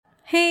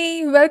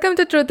Hey, welcome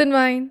to Truth and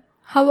Wine.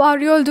 How are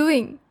you all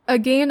doing?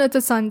 Again, it's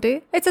a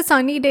Sunday. It's a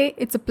sunny day.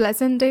 It's a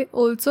pleasant day.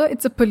 Also,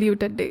 it's a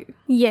polluted day.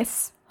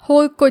 Yes,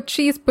 whole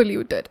Kochi is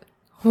polluted.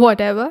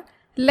 Whatever.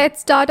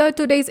 Let's start our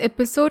today's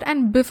episode.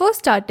 And before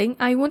starting,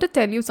 I want to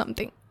tell you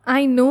something.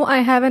 I know I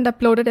haven't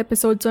uploaded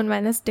episodes on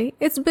Wednesday.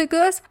 It's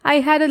because I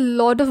had a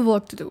lot of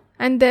work to do.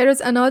 And there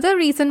is another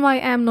reason why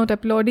I am not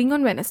uploading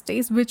on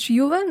Wednesdays, which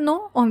you will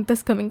know on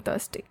this coming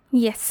Thursday.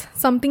 Yes,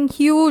 something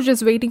huge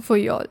is waiting for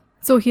you all.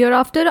 So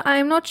hereafter, I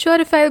am not sure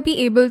if I'll be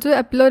able to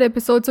upload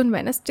episodes on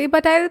Wednesday,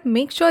 but I'll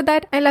make sure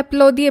that I'll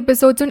upload the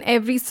episodes on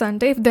every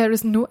Sunday if there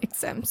is no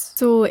exams.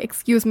 So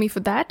excuse me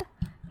for that.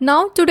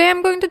 Now, today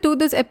I'm going to do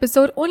this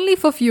episode only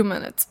for few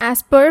minutes,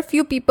 as per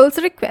few people's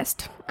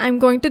request. I'm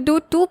going to do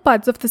 2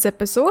 parts of this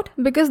episode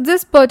because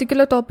this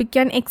particular topic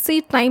can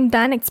exceed time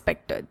than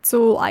expected.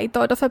 So I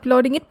thought of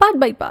uploading it part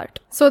by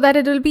part so that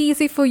it will be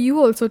easy for you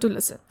also to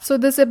listen. So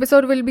this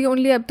episode will be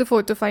only up to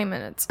 4 to 5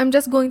 minutes. I'm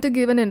just going to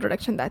give an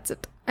introduction, that's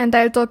it. And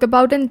I'll talk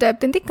about in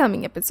depth in the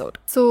coming episode.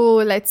 So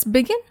let's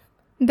begin.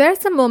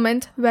 There's a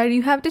moment where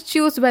you have to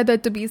choose whether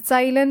to be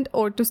silent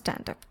or to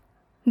stand up.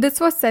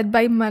 This was said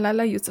by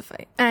Malala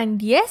Yousafzai.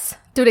 And yes,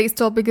 today's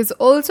topic is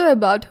also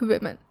about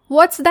women.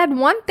 What's that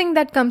one thing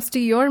that comes to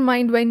your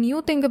mind when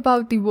you think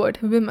about the word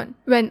women?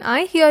 When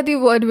I hear the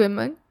word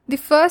women, the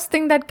first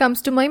thing that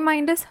comes to my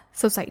mind is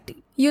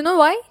society. You know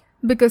why?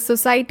 Because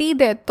society,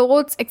 their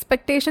thoughts,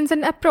 expectations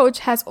and approach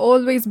has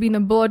always been a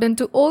burden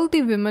to all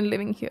the women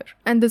living here.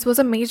 And this was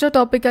a major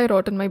topic I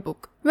wrote in my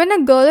book. When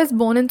a girl is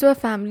born into a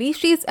family,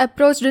 she is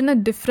approached in a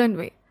different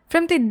way.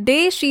 From the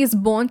day she is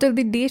born till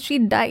the day she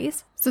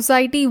dies,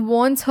 society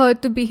wants her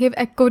to behave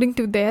according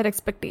to their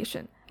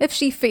expectation. If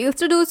she fails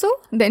to do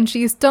so, then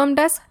she is termed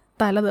as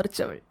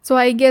Taladarchaval. So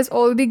I guess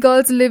all the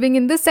girls living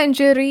in this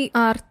century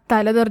are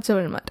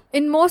Taladarchavalmar.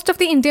 In most of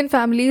the Indian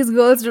families,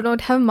 girls do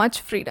not have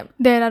much freedom.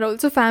 There are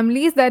also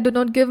families that do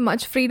not give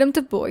much freedom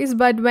to boys,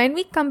 but when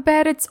we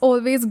compare, it's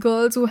always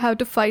girls who have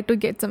to fight to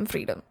get some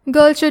freedom.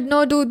 Girl should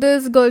not do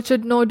this, girl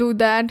should not do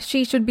that,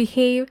 she should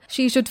behave,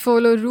 she should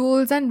follow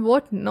rules and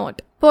what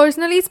not.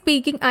 Personally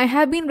speaking, I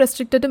have been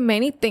restricted to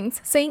many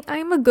things, saying I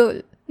am a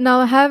girl.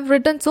 Now I have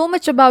written so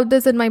much about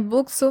this in my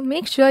book, so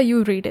make sure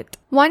you read it.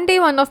 One day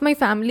one of my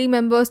family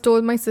members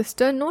told my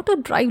sister not to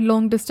drive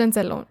long distance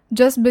alone,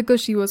 just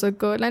because she was a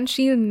girl and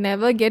she'll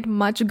never get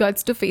much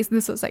guts to face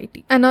the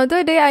society.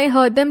 Another day I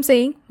heard them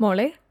saying,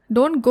 Mole,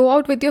 don't go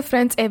out with your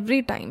friends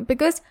every time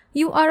because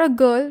you are a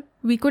girl.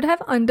 We could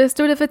have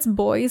understood if it's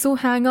boys who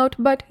hang out,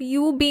 but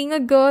you being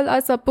a girl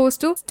are supposed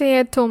to stay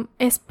at home,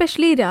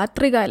 especially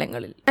Ratri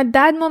Galangalil. At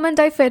that moment,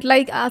 I felt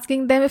like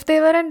asking them if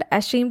they weren't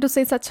ashamed to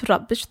say such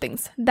rubbish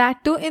things.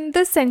 That too in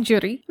this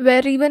century,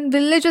 where even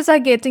villages are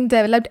getting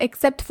developed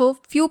except for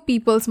few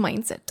people's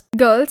mindset.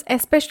 Girls,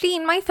 especially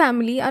in my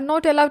family, are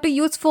not allowed to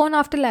use phone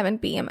after 11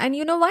 p.m. And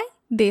you know why?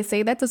 They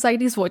say that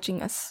society is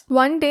watching us.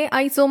 One day,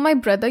 I saw my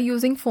brother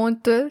using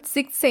phone till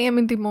 6 a.m.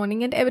 in the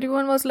morning and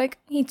everyone was like,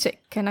 he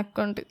check, connect.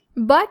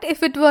 But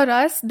if it were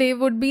us, they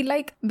would be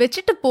like,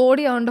 vechittu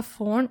podi on the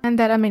phone. And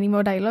there are many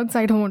more dialogues,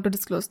 I don't want to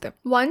disclose them.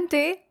 One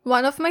day,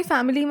 one of my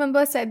family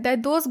members said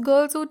that those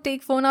girls who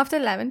take phone after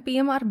 11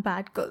 p.m. are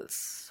bad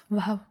girls.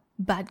 Wow.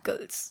 Bad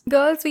girls.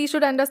 Girls, we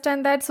should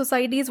understand that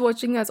society is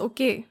watching us,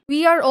 okay?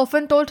 We are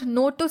often told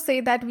not to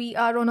say that we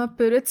are on our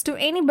periods to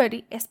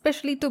anybody,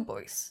 especially to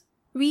boys.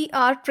 We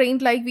are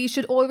trained like we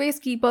should always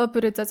keep our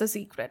periods as a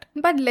secret.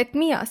 But let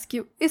me ask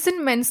you,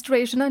 isn't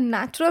menstruation a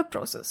natural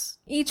process?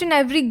 Each and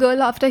every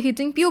girl after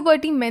hitting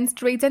puberty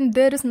menstruates and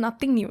there is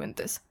nothing new in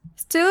this.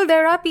 Still,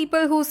 there are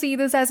people who see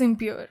this as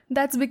impure.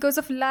 That's because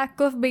of lack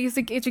of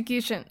basic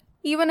education.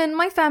 Even in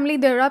my family,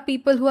 there are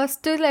people who are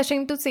still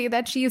ashamed to say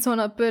that she is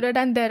on a period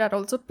and there are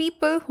also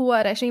people who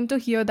are ashamed to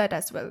hear that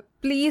as well.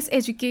 Please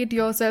educate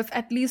yourself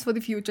at least for the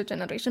future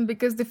generation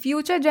because the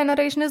future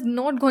generation is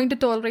not going to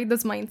tolerate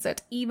this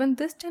mindset. Even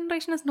this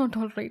generation is not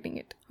tolerating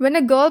it. When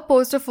a girl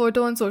posts a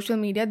photo on social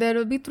media, there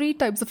will be 3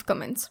 types of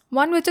comments.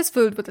 One which is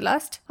filled with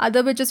lust,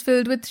 other which is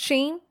filled with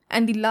shame,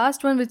 and the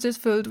last one which is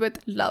filled with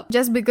love,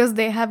 just because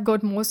they have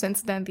got more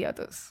sense than the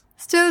others.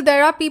 Still,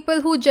 there are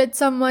people who judge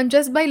someone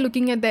just by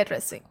looking at their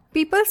dressing.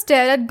 People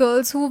stare at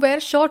girls who wear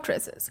short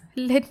dresses.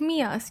 Let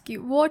me ask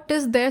you, what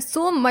is there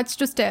so much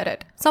to stare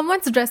at?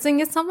 Someone's dressing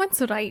is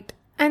someone's right.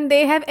 And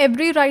they have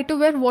every right to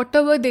wear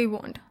whatever they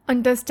want.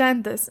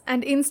 Understand this.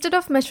 And instead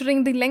of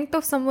measuring the length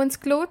of someone's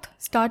cloth,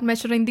 start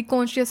measuring the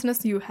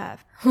consciousness you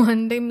have.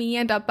 One day me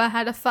and Appa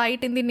had a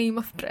fight in the name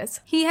of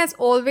dress. He has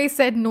always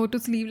said no to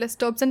sleeveless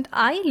tops and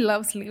I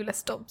love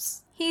sleeveless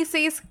tops. He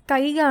says,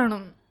 Kai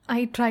ganum.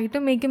 I try to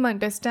make him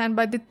understand,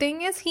 but the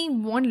thing is he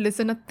won't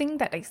listen a thing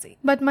that I say.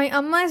 But my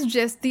Amma is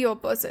just the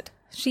opposite.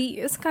 She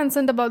is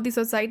concerned about the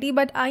society,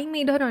 but I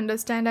made her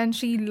understand and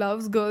she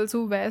loves girls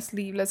who wear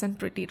sleeveless and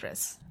pretty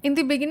dress. In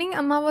the beginning,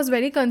 Amma was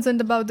very concerned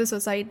about the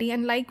society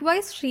and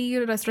likewise she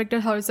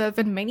restricted herself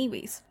in many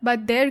ways.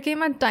 But there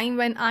came a time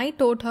when I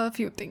taught her a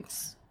few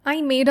things.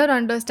 I made her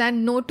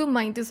understand not to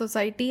mind the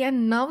society,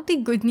 and now the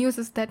good news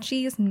is that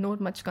she is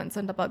not much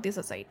concerned about the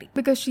society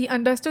because she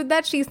understood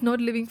that she is not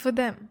living for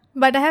them.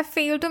 But I have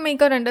failed to make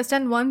her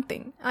understand one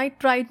thing. I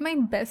tried my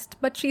best,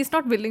 but she is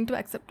not willing to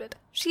accept it.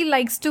 She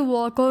likes to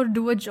walk or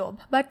do a job,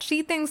 but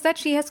she thinks that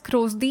she has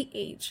crossed the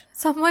age.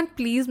 Someone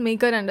please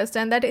make her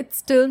understand that it's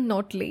still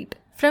not late.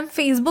 From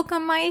Facebook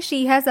Ammai,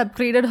 she has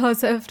upgraded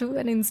herself to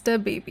an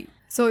Insta baby.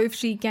 So if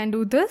she can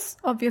do this,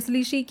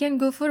 obviously she can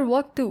go for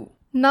walk too.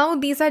 Now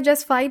these are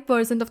just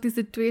 5% of the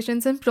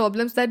situations and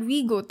problems that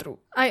we go through.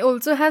 I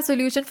also have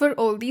solution for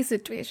all these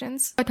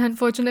situations, but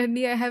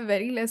unfortunately I have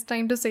very less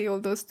time to say all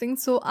those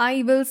things, so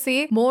I will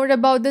say more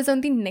about this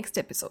on the next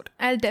episode.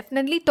 I'll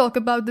definitely talk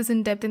about this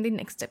in depth in the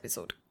next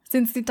episode.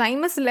 Since the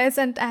time is less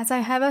and as I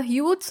have a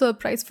huge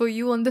surprise for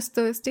you on this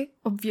Thursday,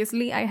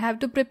 obviously I have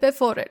to prepare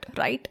for it,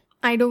 right?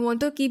 I don't want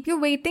to keep you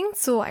waiting,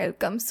 so I'll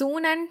come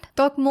soon and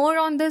talk more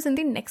on this in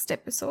the next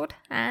episode.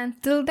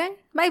 And till then,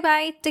 bye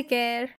bye, take care.